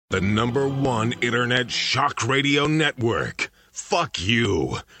The #1 Internet shock radio network. Fuck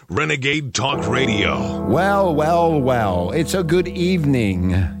you. Renegade Talk Radio. Well. It's a good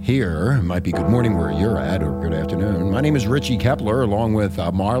evening here. It might be good morning where you're at, or good afternoon. My name is Richie Kepler, along with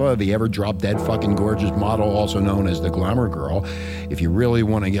Marla, the ever-drop-dead fucking gorgeous model, also known as the Glamour Girl. If you really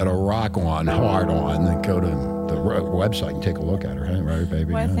want to get a rock on, hard on, then go to the website and take a look at her. Hey, right,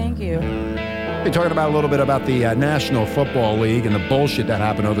 baby? Why, thank you. We're talking about a little bit about the National Football League and the bullshit that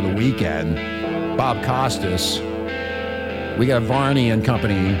happened over the weekend. Bob Costas. We got Varney and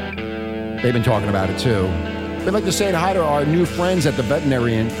company. They've been talking about it, too. We'd like to say hi to our new friends at the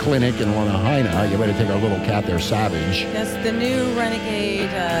veterinarian clinic in Lahaina. You better take our little cat there, Savage. That's the new Renegade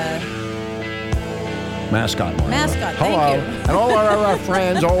mascot. Mascot, Hello. thank you. And all our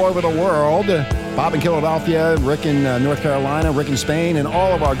friends all over the world. Bob in Philadelphia, Rick in North Carolina, Rick in Spain, and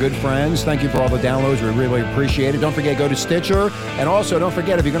all of our good friends. Thank you for all the downloads. We really appreciate it. Don't forget, go to Stitcher. And also, don't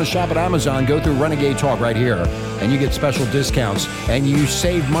forget, if you're going to shop at Amazon, go through Renegade Talk right here. And you get special discounts. And you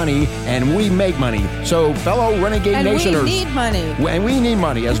save money, and we make money. So, fellow Renegade Nationers. And we need money. And we need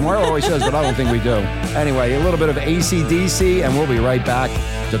money, as Marla always says, but I don't think we do. Anyway, a little bit of AC/DC, and we'll be right back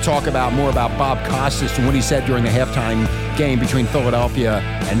to talk about more about Bob Costas and what he said during the halftime game between Philadelphia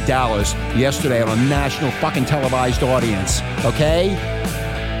and Dallas yesterday on a national fucking televised audience, okay?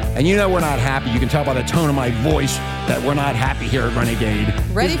 And you know we're not happy. You can tell by the tone of my voice that we're not happy here at Renegade.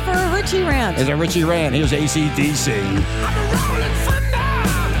 Ready for a Richie rant. It's a Richie rant. Here's AC/DC. I'm rolling thunder,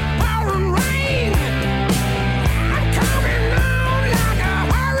 power and rain. I'm coming on like a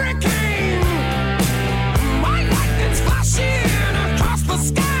hurricane. My lightning's flashing across the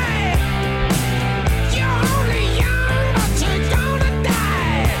sky. You're only young, but you're gonna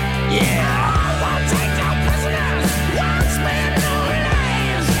die. Yeah. I won't take no prisoners, won't spare no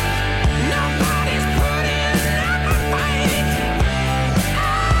lives. Nobody's putting up a fight.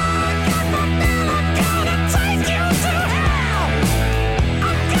 I got my bill, I'm gonna take you to hell.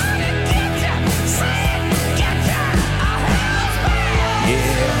 I'm gonna get ya, say it, get ya. Hell's bells.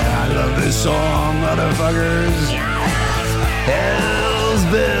 Yeah, I love this song, motherfuckers. Hell's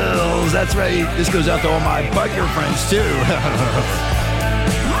Bills. That's right. This goes out to all my biker friends, too.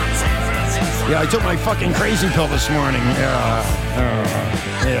 Yeah, I took my fucking crazy pill this morning. Yeah.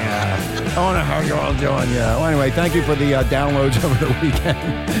 I don't know how you're all doing. Yeah. Well, anyway, thank you for the downloads over the weekend.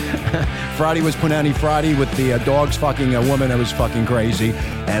 Friday was Punani Friday with the dogs fucking a woman that was fucking crazy.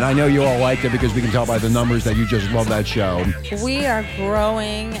 And I know you all liked it because we can tell by the numbers that you just love that show. We are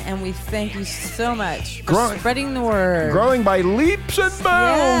growing, and we thank you so much for spreading the word. Growing by leaps and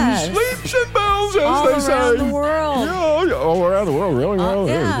bounds. Yes. Leaps and bounds, as all they say. around the world. Yeah, all around the world, really?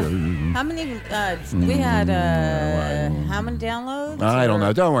 Yeah. How many? We had how many downloads? I don't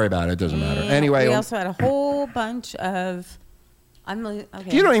know. Don't worry about it. It doesn't matter. Anyway, we also had a whole bunch of. Okay.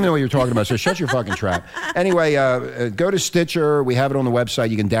 You don't even know what you're talking about, so shut your fucking trap. Anyway, go to Stitcher. We have it on the website.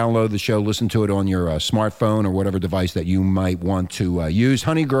 You can download the show, listen to it on your smartphone or whatever device that you might want to use.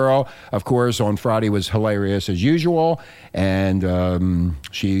 Honey Girl, of course, on Friday was hilarious as usual, and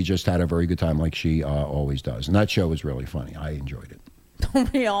she just had a very good time like she always does. And that show was really funny. I enjoyed it.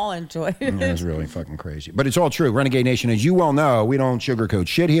 We all enjoyed it. It was really fucking crazy. But it's all true. Renegade Nation, as you well know, we don't sugarcoat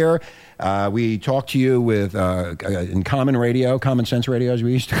shit here. We talk to you with in common radio, common sense radio, as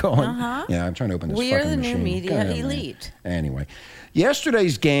we used to call it. Uh-huh. Yeah, I'm trying to open this We are fucking the machine. new media elite. Anyway,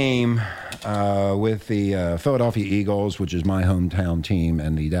 yesterday's game with the Philadelphia Eagles, which is my hometown team,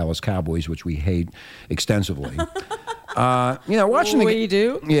 and the Dallas Cowboys, which we hate extensively. Watching the We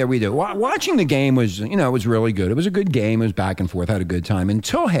do? Yeah, we do. Watching the game was, it was really good. It was a good game. It was back and forth. Had a good time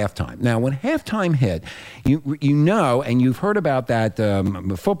until halftime. Now, when halftime hit, you know, and you've heard about that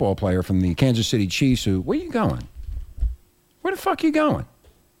football player from the Kansas City Chiefs who, where you going? Where the fuck you going?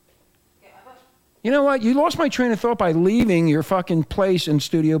 You know what? You lost my train of thought by leaving your fucking place and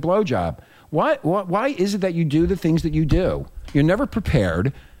studio blowjob. Why is it that you do the things that you do? You're never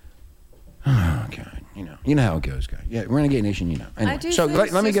prepared. Oh, God. You know how it goes, guys. Yeah, Renegade Nation, you know. Anyway, I do. So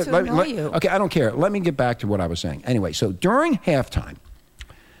let me get. you. Okay, I don't care. Let me get back to what I was saying. Anyway, so during halftime,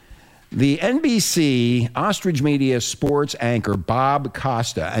 the NBC Ostrich Media sports anchor Bob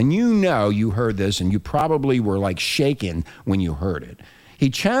Costa, and you heard this, and you probably were like shaken when you heard it. He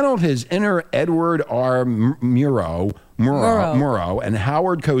channeled his inner Edward R. Murrow and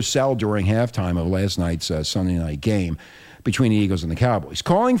Howard Cosell during halftime of last night's Sunday night game between the Eagles and the Cowboys,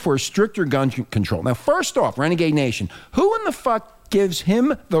 calling for stricter gun control. Now, first off, Renegade Nation, who in the fuck gives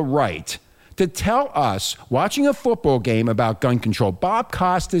him the right to tell us, watching a football game, about gun control? Bob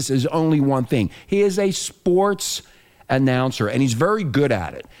Costas is only one thing. He is a sports announcer, and he's very good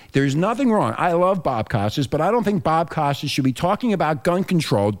at it. There's nothing wrong. I love Bob Costas, but I don't think Bob Costas should be talking about gun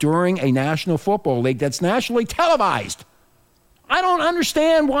control during a National Football League that's nationally televised. I don't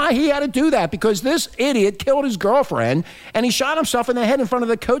understand why he had to do that, because this idiot killed his girlfriend and he shot himself in the head in front of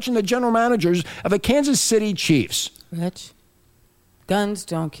the coach and the general managers of the Kansas City Chiefs. Rich, guns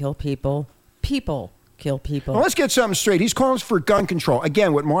don't kill people. People kill people. Well, let's get something straight. He's calling for gun control.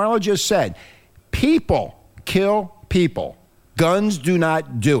 Again, what Marla just said. People kill people. Guns do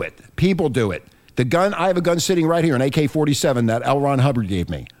not do it. People do it. I have a gun sitting right here, an AK-47 that L. Ron Hubbard gave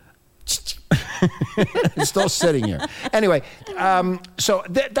me. It's still sitting here. Anyway, so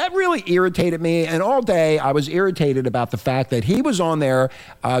that really irritated me, and all day I was irritated about the fact that he was on there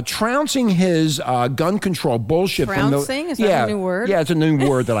trouncing his gun control bullshit. Trouncing? Is that a new word? Yeah, it's a new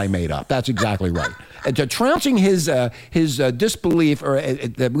word that I made up. That's exactly right. Trouncing his disbelief or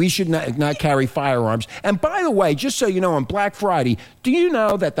that we should not carry firearms. And by the way, just so you know, on Black Friday, do you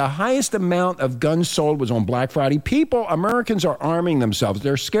know that the highest amount of guns sold was on Black Friday? Americans are arming themselves.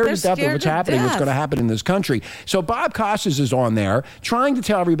 They're scared to death of what's happening, what's going to happen in this country. So Bob Costas is on there trying to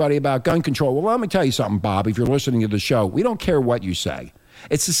tell everybody about gun control. Well, let me tell you something, Bob, if you're listening to the show, we don't care what you say.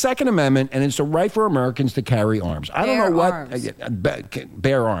 It's the Second Amendment, and it's the right for Americans to carry arms. I don't know what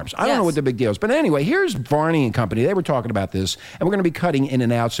bear arms. I don't know what the big deal is. But anyway, here's Varney and Company. They were talking about this, and we're going to be cutting in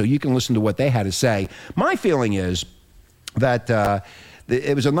and out so you can listen to what they had to say. My feeling is that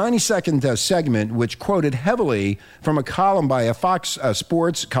it was a 90-second segment which quoted heavily from a column by a Fox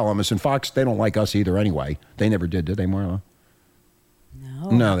Sports columnist. And Fox, they don't like us either anyway. They never did they, Marla?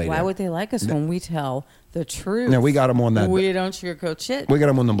 No, they didn't. Why would they like us when we tell the truth? No, we got them on that. We don't sugarcoat shit. We got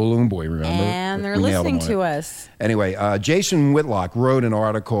them on the Balloon Boy, remember? And they're listening to us. Anyway, Jason Whitlock wrote an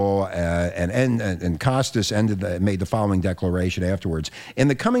article, and Costas made the following declaration afterwards. In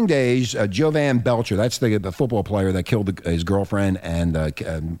the coming days, Jovan Belcher, that's the football player that killed his girlfriend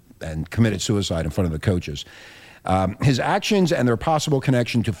and committed suicide in front of the coaches. His actions and their possible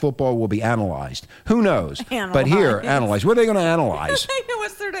connection to football will be analyzed. Who knows? But here, analyze. What are they going to analyze? I know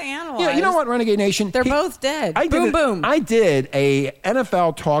what's there to analyze. Yeah, you know what, Renegade Nation? They're both dead. Boom. I did a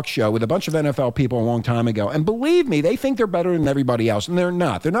NFL talk show with a bunch of NFL people a long time ago, and believe me, they think they're better than everybody else, and they're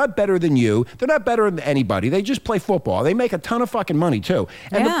not. They're not better than you. They're not better than anybody. They just play football. They make a ton of fucking money, too.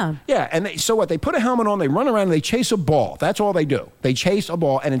 And so what? They put a helmet on, they run around, and they chase a ball. That's all they do. They chase a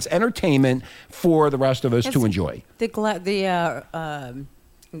ball, and it's entertainment for the rest of us to enjoy.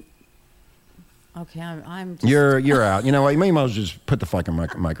 Okay, I'm just... You're out. You know what? You may as well just put the fucking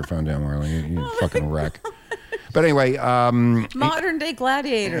microphone down, Marley. You fucking wreck. But anyway... modern day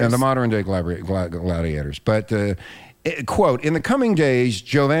gladiators. Yeah, the modern day gladiators. But... quote, in the coming days,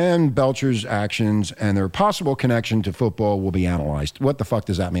 Jovan Belcher's actions and their possible connection to football will be analyzed. What the fuck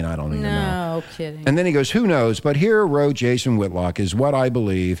does that mean? I don't even know. No kidding. And then he goes, who knows? But here, wrote Jason Whitlock, is what I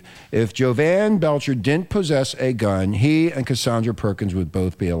believe. If Jovan Belcher didn't possess a gun, he and Cassandra Perkins would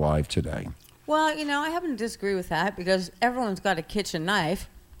both be alive today. Well, I happen to disagree with that because everyone's got a kitchen knife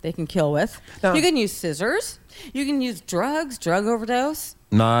they can kill with. Now, you can use scissors. You can use drug overdose.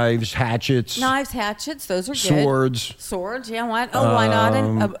 Knives, hatchets. Those are good. Swords, yeah. Why not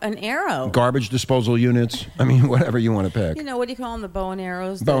an arrow? Garbage disposal units. I mean, whatever you want to pick. What do you call them? The bow and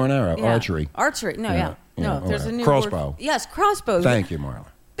arrows? Bow and arrow, yeah. archery. No, there's a new crossbow. word. Yes, crossbows. Thank you, Marla.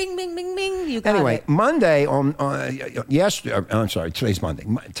 Bing, bing, bing, bing. You got Anyway, it. Monday I'm sorry, today's Monday.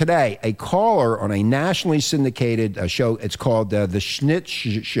 Today, a caller on a nationally syndicated show, it's called The Schnitz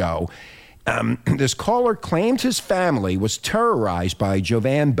Show. This caller claimed his family was terrorized by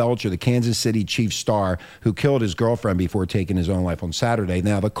Jovan Belcher, the Kansas City Chiefs star who killed his girlfriend before taking his own life on Saturday.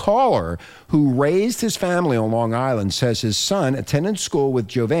 Now, the caller who raised his family on Long Island says his son attended school with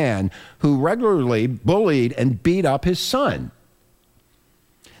Jovan, who regularly bullied and beat up his son.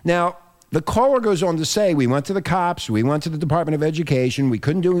 Now, the caller goes on to say, we went to the cops, we went to the Department of Education, we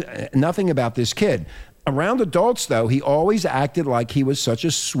couldn't do nothing about this kid. Around adults, though, he always acted like he was such a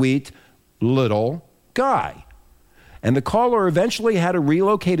sweet little guy. And the caller eventually had to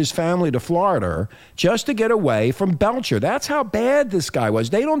relocate his family to Florida just to get away from Belcher. That's how bad this guy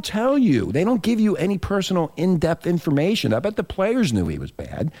was. They don't tell you. They don't give you any personal in-depth information. I bet the players knew he was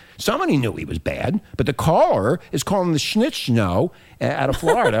bad. Somebody knew he was bad. But the caller is calling the Schnitz out of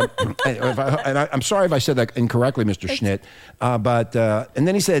Florida. I'm sorry if I said that incorrectly, Mr. Schnitt. And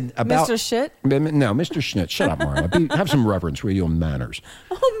then he said about... Mr. Shit? No, Mr. Schnitt. Shut up, Marla. Have some reverence, radio manners.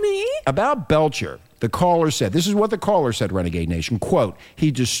 Oh, me? About Belcher. The caller said, this is what the caller said, Renegade Nation, quote,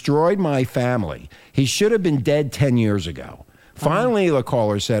 he destroyed my family. He should have been dead 10 years ago. Finally, the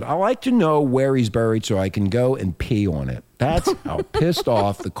caller said, I like to know where he's buried so I can go and pee on it. That's how pissed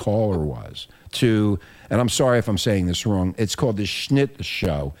off the caller was. to, and I'm sorry if I'm saying this wrong, it's called the Schnit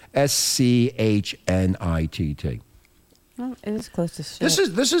Show, SCHNITT. Well, it is close to shit.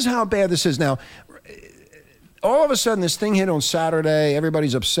 This is how bad this is. Now, all of a sudden, this thing hit on Saturday.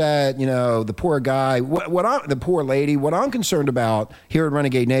 Everybody's upset. You know, the poor guy, the poor lady. What I'm concerned about here at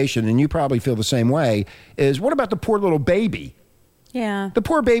Renegade Nation, and you probably feel the same way, is what about the poor little baby? Yeah. The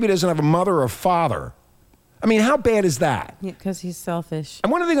poor baby doesn't have a mother or father. I mean, how bad is that? Because he's selfish.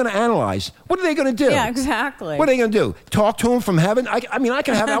 And what are they going to analyze? What are they going to do? Yeah, exactly. What are they going to do? Talk to him from heaven? I mean, I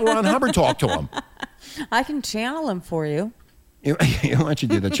can have L. Ron Hubbard talk to him. I can channel him for you. Why don't you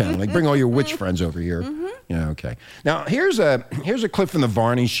do the channeling? Bring all your witch friends over here. Mm-hmm. Yeah, okay. Now, here's a clip from the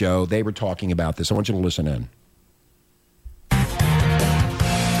Varney show. They were talking about this. I want you to listen in.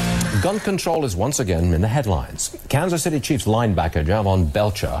 Gun control is once again in the headlines. Kansas City Chiefs linebacker Javon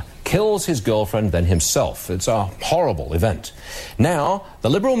Belcher kills his girlfriend, then himself. It's a horrible event. Now, the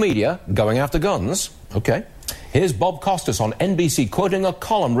liberal media going after guns. Okay. Here's Bob Costas on NBC quoting a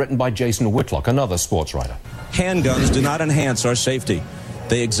column written by Jason Whitlock, another sports writer. Handguns do not enhance our safety.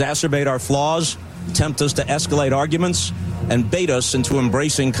 They exacerbate our flaws, tempt us to escalate arguments, and bait us into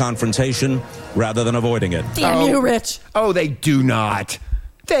embracing confrontation rather than avoiding it. Damn you, Rich. Oh, they do not.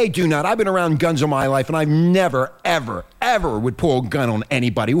 They do not. I've been around guns all my life, and I've never, ever, ever would pull a gun on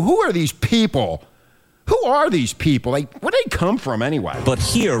anybody. Who are these people? Who are these people? Like, where do they come from anyway? But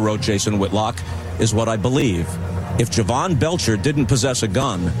here, wrote Jason Whitlock, is what I believe. If Javon Belcher didn't possess a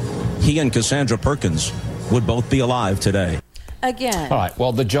gun, he and Cassandra Perkins would both be alive today. Again. All right,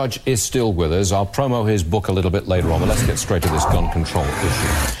 well, the judge is still with us. I'll promo his book a little bit later on, but let's get straight to this gun control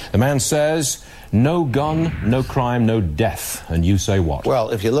issue. The man says, no gun, no crime, no death. And you say what?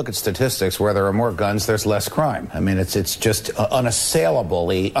 Well, if you look at statistics, where there are more guns, there's less crime. I mean, it's just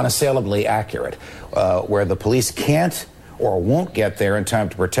unassailably accurate. Where the police can't or won't get there in time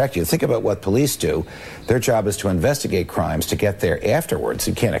to protect you. Think about what police do. Their job is to investigate crimes, to get there afterwards.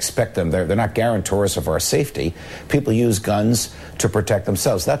 You can't expect them. They're not guarantors of our safety. People use guns to protect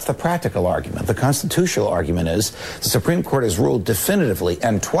themselves. That's the practical argument. The constitutional argument is the Supreme Court has ruled definitively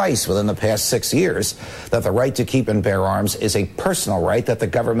and twice within the past 6 years that the right to keep and bear arms is a personal right that the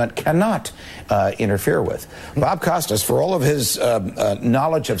government cannot interfere with. Bob Costas, for all of his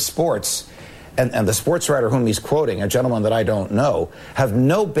knowledge of sports, and the sports writer whom he's quoting, a gentleman that I don't know, have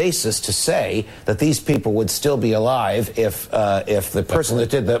no basis to say that these people would still be alive if the person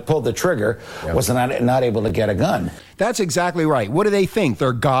that pulled the trigger was not able to get a gun. That's exactly right. What do they think?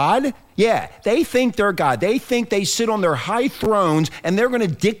 They're God? Yeah, they think they're God. They think they sit on their high thrones and they're going to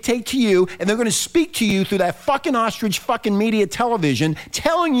dictate to you and they're going to speak to you through that fucking ostrich fucking media television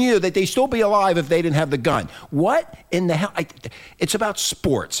telling you that they still be alive if they didn't have the gun. What in the hell? It's about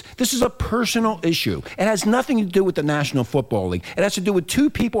sports. This is a personal issue. It has nothing to do with the National Football League. It has to do with two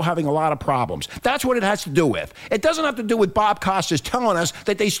people having a lot of problems. That's what it has to do with. It doesn't have to do with Bob Costas telling us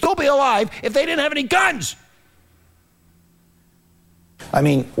that they still be alive if they didn't have any guns. I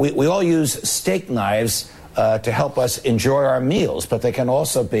mean, we all use steak knives to help us enjoy our meals, but they can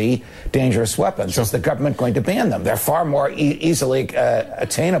also be dangerous weapons. Is the government going to ban them? They're far more easily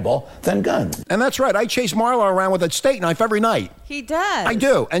attainable than guns. And that's right. I chase Marla around with a steak knife every night. He does. I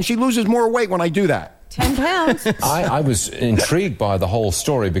do. And she loses more weight when I do that. 10 pounds. I was intrigued by the whole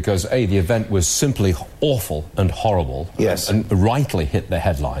story because, A, the event was simply awful and horrible. Yes. And rightly hit the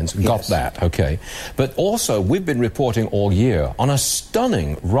headlines. Got that, okay. But also, we've been reporting all year on a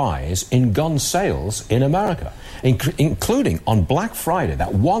stunning rise in gun sales in America, including on Black Friday,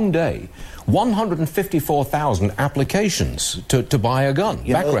 that one day, 154,000 applications to buy a gun.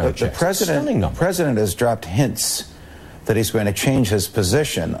 Background checks. The president has dropped hints that he's going to change his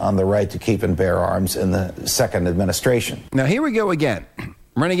position on the right to keep and bear arms in the second administration. Now, here we go again.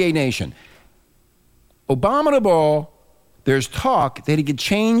 Renegade Nation. Abominable, there's talk that he could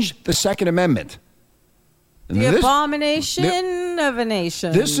change the Second Amendment. The abomination of a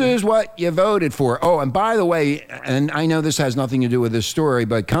nation. This is what you voted for. Oh, and by the way, and I know this has nothing to do with this story,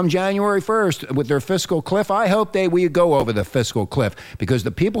 but come January 1st with their fiscal cliff, I hope we go over the fiscal cliff because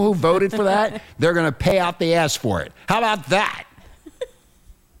the people who voted for that, they're going to pay out the ass for it. How about that?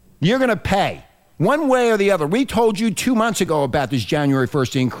 You're going to pay. One way or the other. We told you 2 months ago about this January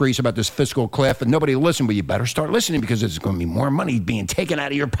 1st increase, about this fiscal cliff, and nobody listened, but you better start listening because there's going to be more money being taken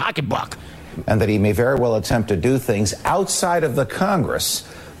out of your pocketbook. And that he may very well attempt to do things outside of the Congress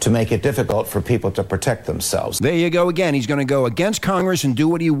to make it difficult for people to protect themselves. There you go again. He's going to go against Congress and do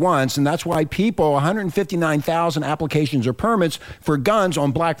what he wants, and that's why 159,000 applications or permits for guns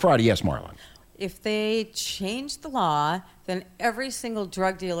on Black Friday. Yes, Marlon. If they changed the law, then every single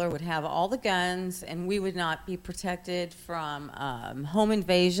drug dealer would have all the guns, and we would not be protected from home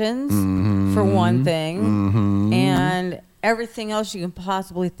invasions, for one thing, and everything else you can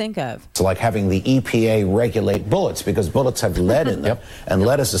possibly think of. It's like having the EPA regulate bullets because bullets have lead in them, and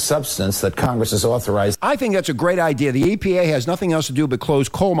lead is a substance that Congress has authorized. I think that's a great idea. The EPA has nothing else to do but close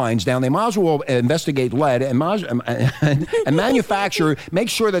coal mines down. They might as well investigate lead and manufacture, make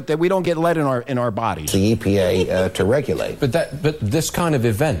sure that we don't get lead in our bodies. The EPA to regulate. But this kind of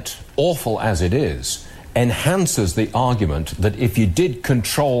event, awful as it is, enhances the argument that if you did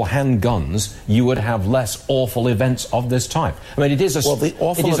control handguns, you would have less awful events of this type. I mean, it is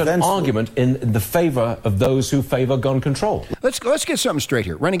an argument in the favor of those who favor gun control. Let's get something straight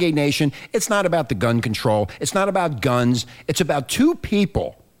here. Renegade Nation, it's not about the gun control. It's not about guns. It's about two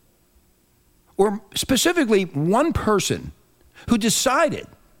people, or specifically one person, who decided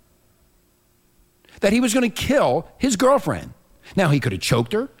that he was going to kill his girlfriend. Now, he could have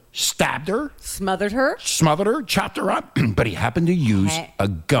choked her, stabbed her, Smothered her, chopped her up, but he happened to use a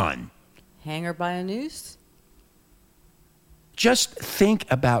gun. hang her by a noose. Just think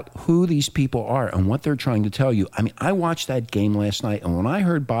about who these people are and what they're trying to tell you. I mean, I watched that game last night, and when I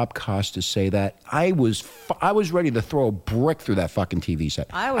heard Bob Costas say that, I was ready to throw a brick through that fucking TV set.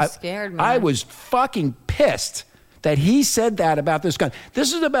 I was scared, man. I was fucking pissed that he said that about this gun.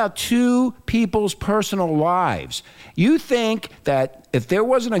 This is about two people's personal lives. You think that if there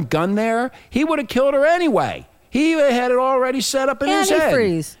wasn't a gun there, he would have killed her anyway. He had it already set up in his head.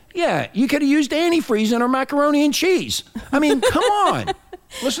 Antifreeze. Yeah, you could have used antifreeze in her macaroni and cheese. I mean, come on.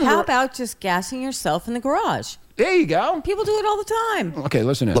 Listen. How about just gassing yourself in the garage? There you go. People do it all the time. Okay,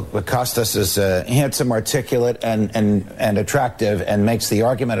 listen in. Look, Costas is handsome, articulate, and attractive, and makes the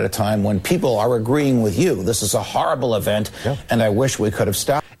argument at a time when people are agreeing with you. This is a horrible event, and I wish we could have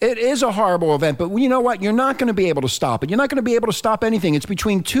stopped. It is a horrible event, but you know what? You're not going to be able to stop it. You're not going to be able to stop anything. It's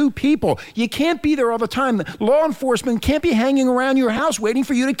between two people. You can't be there all the time. Law enforcement can't be hanging around your house waiting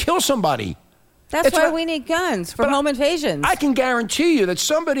for you to kill somebody. That's why we need guns for home invasions. I can guarantee you that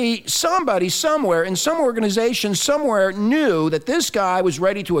somebody somewhere in some organization somewhere knew that this guy was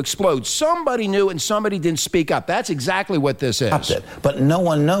ready to explode. Somebody knew and somebody didn't speak up. That's exactly what this is. But no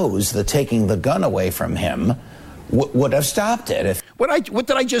one knows that taking the gun away from him would have stopped it. What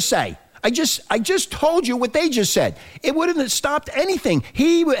did I just say? I just told you what they just said. It wouldn't have stopped anything.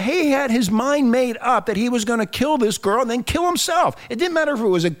 He had his mind made up that he was going to kill this girl and then kill himself. It didn't matter if it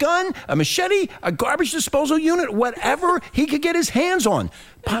was a gun, a machete, a garbage disposal unit, whatever he could get his hands on.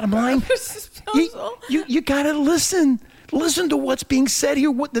 Bottom line, you got to listen. Listen to what's being said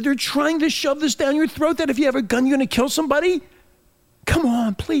here. That they're trying to shove this down your throat, that if you have a gun, you're going to kill somebody? Come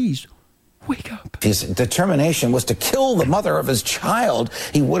on, please. Wake up. His determination was to kill the mother of his child.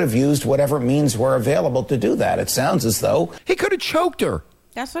 He would have used whatever means were available to do that. It sounds as though he could have choked her.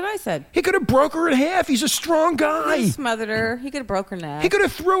 That's what I said. He could have broke her in half. He's a strong guy. He smothered her. He could have broke her neck. He could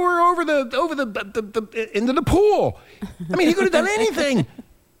have threw her over the into the pool. I mean, he could have done anything.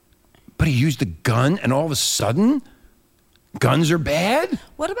 But he used a gun, and all of a sudden, guns are bad?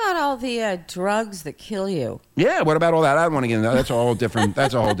 What about all the drugs that kill you? Yeah, what about all that? I don't want to get into that. That's a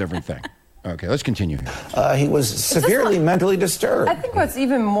whole different thing. Okay, let's continue. He was severely mentally disturbed. I think what's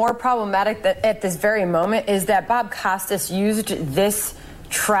even more problematic at this very moment is that Bob Costas used this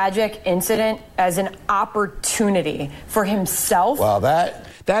tragic incident as an opportunity for himself. Well,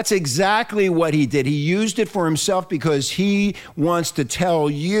 that's exactly what he did. He used it for himself because he wants to tell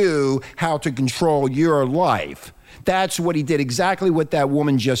you how to control your life. That's what he did, exactly what that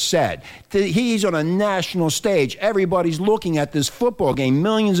woman just said. He's on a national stage. Everybody's looking at this football game,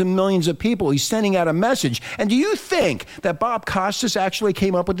 millions and millions of people. He's sending out a message. And do you think that Bob Costas actually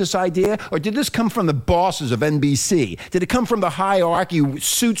came up with this idea? Or did this come from the bosses of NBC? Did it come from the hierarchy,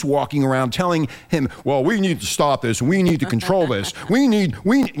 suits walking around telling him, well, we need to stop this, we need to control this, listen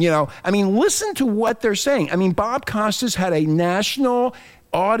to what they're saying. I mean, Bob Costas had a national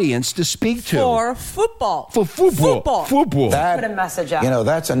audience to speak to. For football. For football. Put a message out.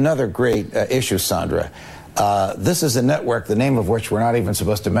 That's another great issue, Sandra. This is a network, the name of which we're not even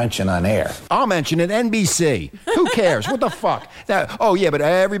supposed to mention on air. I'll mention it, NBC. Who cares? What the fuck? But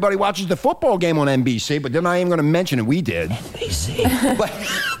everybody watches the football game on NBC, but they're not even going to mention it. We did. NBC.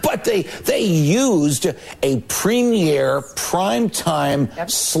 but they used a premier primetime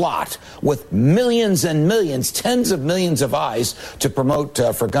slot with millions and millions, tens of millions of eyes to promote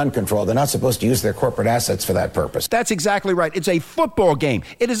for gun control. They're not supposed to use their corporate assets for that purpose. That's exactly right. It's a football game.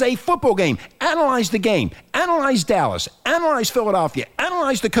 It is a football game. Analyze the game. Analyze Dallas. Analyze Philadelphia.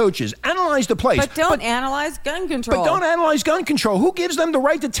 Analyze the coaches. Analyze the plays. But don't analyze gun control. But don't analyze gun control. Who gives them the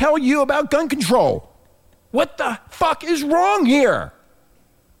right to tell you about gun control? What the fuck is wrong here?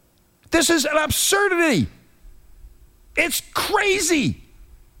 This is an absurdity. It's crazy.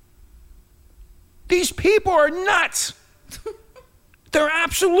 These people are nuts. They're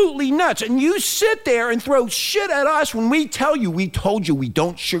absolutely nuts. And you sit there and throw shit at us when we tell you, we told you we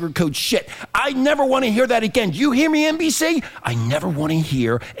don't sugarcoat shit. I never want to hear that again. Do you hear me, NBC? I never want to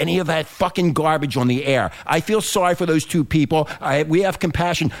hear any of that fucking garbage on the air. I feel sorry for those two people. We have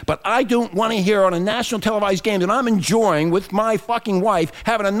compassion, but I don't want to hear on a national televised game that I'm enjoying with my fucking wife,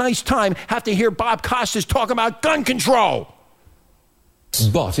 having a nice time, have to hear Bob Costas talk about gun control.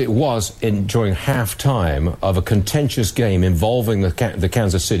 But it was during halftime of a contentious game involving the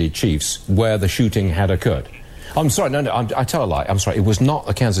Kansas City Chiefs where the shooting had occurred. I'm sorry, no, I tell a lie. I'm sorry, it was not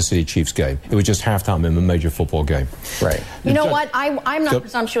a Kansas City Chiefs game. It was just halftime in a major football game. Right. You know what? I'm not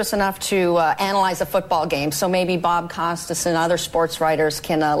presumptuous enough to analyze a football game, so maybe Bob Costas and other sports writers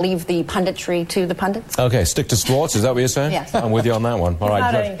can leave the punditry to the pundits. Okay, stick to sports. Is that what you're saying? Yes. I'm with you on that one. All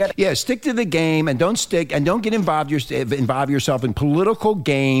right. Yeah, stick to the game and don't get involved yourself in political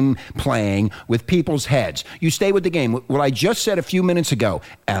game playing with people's heads. You stay with the game. What I just said a few minutes ago,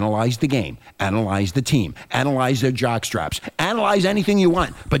 analyze the game, analyze the team, analyze their jock straps, analyze anything you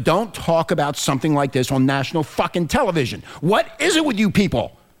want, but don't talk about something like this on national fucking television. What is it with you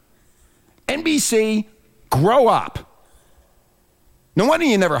people? NBC, grow up. No wonder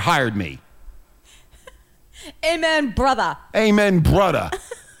you never hired me. Amen, brother. Amen, brother.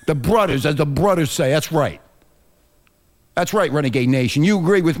 The brothers, as the brothers say, that's right. That's right, Renegade Nation. You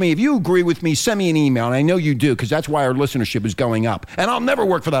agree with me. If you agree with me, send me an email, and I know you do, because that's why our listenership is going up. And I'll never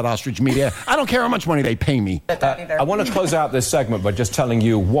work for that ostrich media. I don't care how much money they pay me. I want to close out this segment by just telling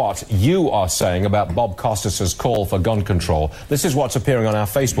you what you are saying about Bob Costas' call for gun control. This is what's appearing on our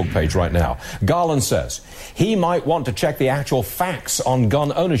Facebook page right now. Garland says he might want to check the actual facts on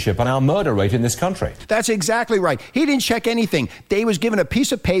gun ownership and our murder rate in this country. That's exactly right. He didn't check anything. They was given a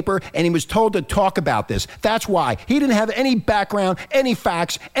piece of paper, and he was told to talk about this. That's why. He didn't have any background, any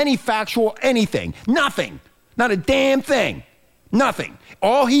facts, any factual, anything. Nothing. Not a damn thing. Nothing.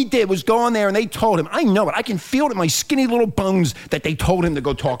 All he did was go on there and they told him, I know it, I can feel it in my skinny little bones that they told him to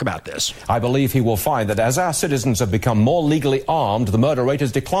go talk about this. I believe he will find that as our citizens have become more legally armed, the murder rate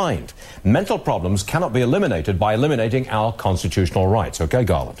has declined. Mental problems cannot be eliminated by eliminating our constitutional rights. Okay,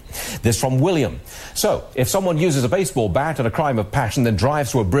 Garland? This from William. So, if someone uses a baseball bat in a crime of passion, then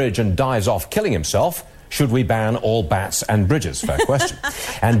drives to a bridge and dives off killing himself, should we ban all bats and bridges? Fair question.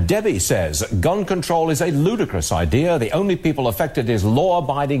 And Debbie says, gun control is a ludicrous idea. The only people affected is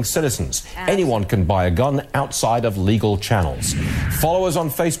law-abiding citizens. Anyone can buy a gun outside of legal channels. Follow us on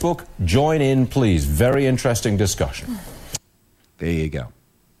Facebook. Join in, please. Very interesting discussion. There you go.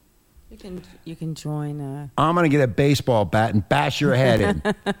 You can join. I'm going to get a baseball bat and bash your head in.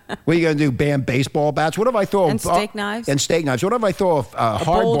 What are you going to do, ban baseball bats? What if I throw... And steak knives? And steak knives. What if I throw a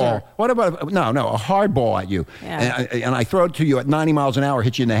hard boulder. ball? What about... No, a hard ball at you. Yeah. And I throw it to you at 90 miles an hour,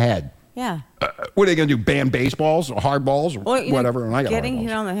 hit you in the head. Yeah. What are they going to do, ban baseballs or hard balls or Well, whatever? And I got getting hard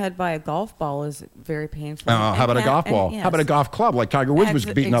hit balls. on the head by a golf ball is very painful. How about a golf ball? Yes. How about a golf club like Tiger Woods was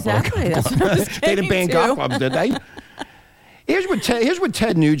beaten Exactly, up that's on a what I golf was club? They didn't ban getting golf to. clubs, did they? Here's what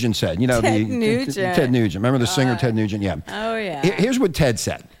Ted Nugent said. You know, Ted Nugent. Ted Nugent. Remember the singer Ted Nugent? Yeah. Oh, yeah. Here's what Ted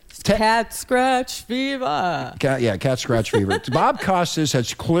said. Cat scratch fever. Cat scratch fever. Bob Costas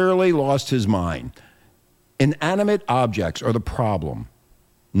has clearly lost his mind. Inanimate objects are the problem,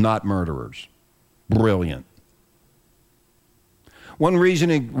 not murderers. Brilliant. One reason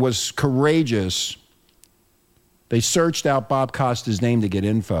it was courageous, they searched out Bob Costas' name to get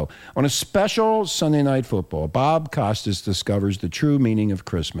info. On a special Sunday Night Football, Bob Costas discovers the true meaning of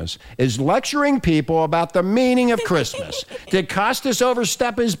Christmas, is lecturing people about the meaning of Christmas. Did Costas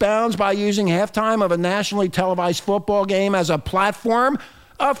overstep his bounds by using halftime of a nationally televised football game as a platform?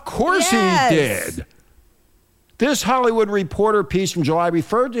 Of course he did. This Hollywood Reporter piece from July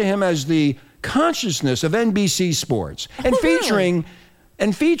referred to him as the consciousness of NBC Sports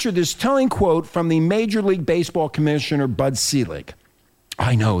and featured this telling quote from the Major League Baseball commissioner Bud Selig.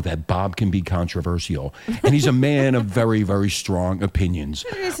 I know that Bob can be controversial, and he's a man of very, very strong opinions.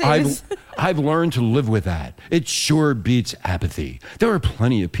 I've learned to live with that. It sure beats apathy. There are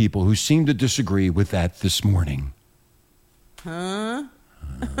plenty of people who seem to disagree with that this morning. Huh?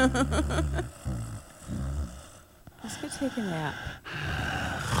 Let's go take a nap.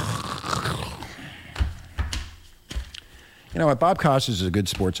 You know what? Bob Costas is a good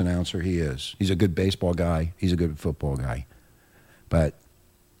sports announcer. He is. He's a good baseball guy. He's a good football guy. But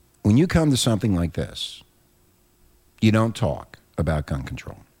when you come to something like this, you don't talk about gun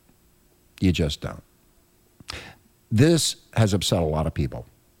control. You just don't. This has upset a lot of people,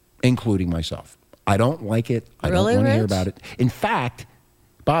 including myself. I don't like it. I don't want to hear about it. In fact,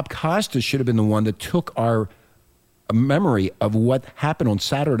 Bob Costas should have been the one that took our memory of what happened on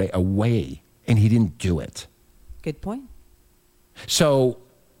Saturday away and he didn't do it. Good point. So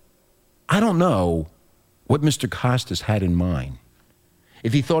I don't know what Mr. Costas had in mind,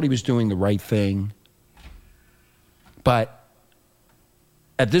 if he thought he was doing the right thing. But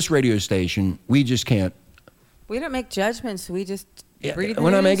at this radio station, we just can't. We don't make judgments. We just read the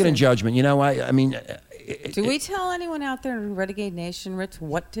We're not news making a and- judgment. You know, I mean. Do we tell anyone out there in Renegade Nation, Rich,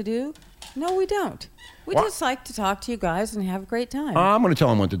 what to do? No, we don't. We just like to talk to you guys and have a great time. I'm going to tell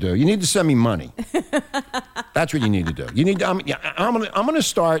them what to do. You need to send me money. That's what you need to do. You need. I'm going to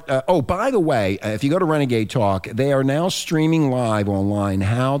start. Oh, by the way, if you go to Renegade Talk, they are now streaming live online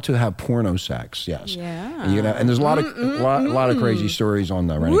how to have porno sex. Yes. Yeah. And there's a lot of crazy stories on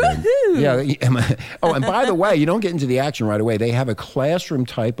the Renegade. Woohoo! Yeah. Oh, and by the way, you don't get into the action right away. They have a classroom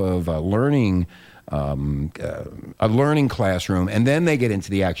type of learning. A learning classroom, and then they get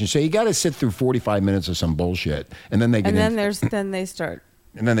into the action. So you got to sit through 45 minutes of some bullshit, and then they get. And then they start.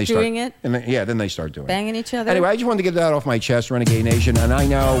 And then they doing start it. And then they start doing banging each other. Anyway, I just wanted to get that off my chest, Renegade Nation. And I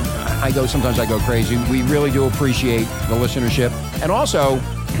know sometimes I go crazy. We really do appreciate the listenership, and also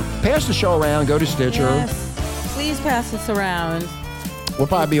pass the show around. Go to Stitcher. Yes. Please pass this around. We'll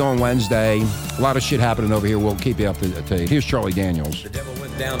probably be on Wednesday. A lot of shit happening over here. We'll keep you up to date. Here's Charlie Daniels. The devil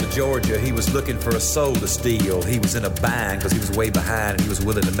went down to Georgia. He was looking for a soul to steal. He was in a bind because he was way behind and he was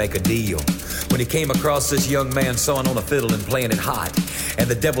willing to make a deal. When he came across this young man sawing on a fiddle and playing it hot, and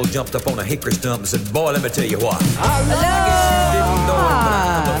the devil jumped up on a hickory stump and said, "Boy, let me tell you what. I guess you didn't know it, but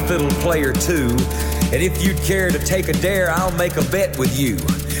I'm a fiddle player too. And if you'd care to take a dare, I'll make a bet with you.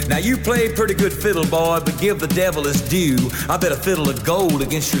 Now, you played pretty good fiddle, boy, but give the devil his due. I bet a fiddle of gold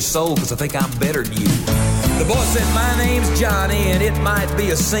against your soul because I think I'm better than you." The boy said, "My name's Johnny, and it might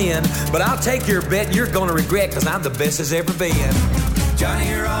be a sin, but I'll take your bet and you're going to regret because I'm the best as ever been." Johnny,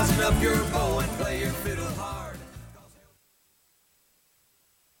 you're awesome up your bow and play your fiddle.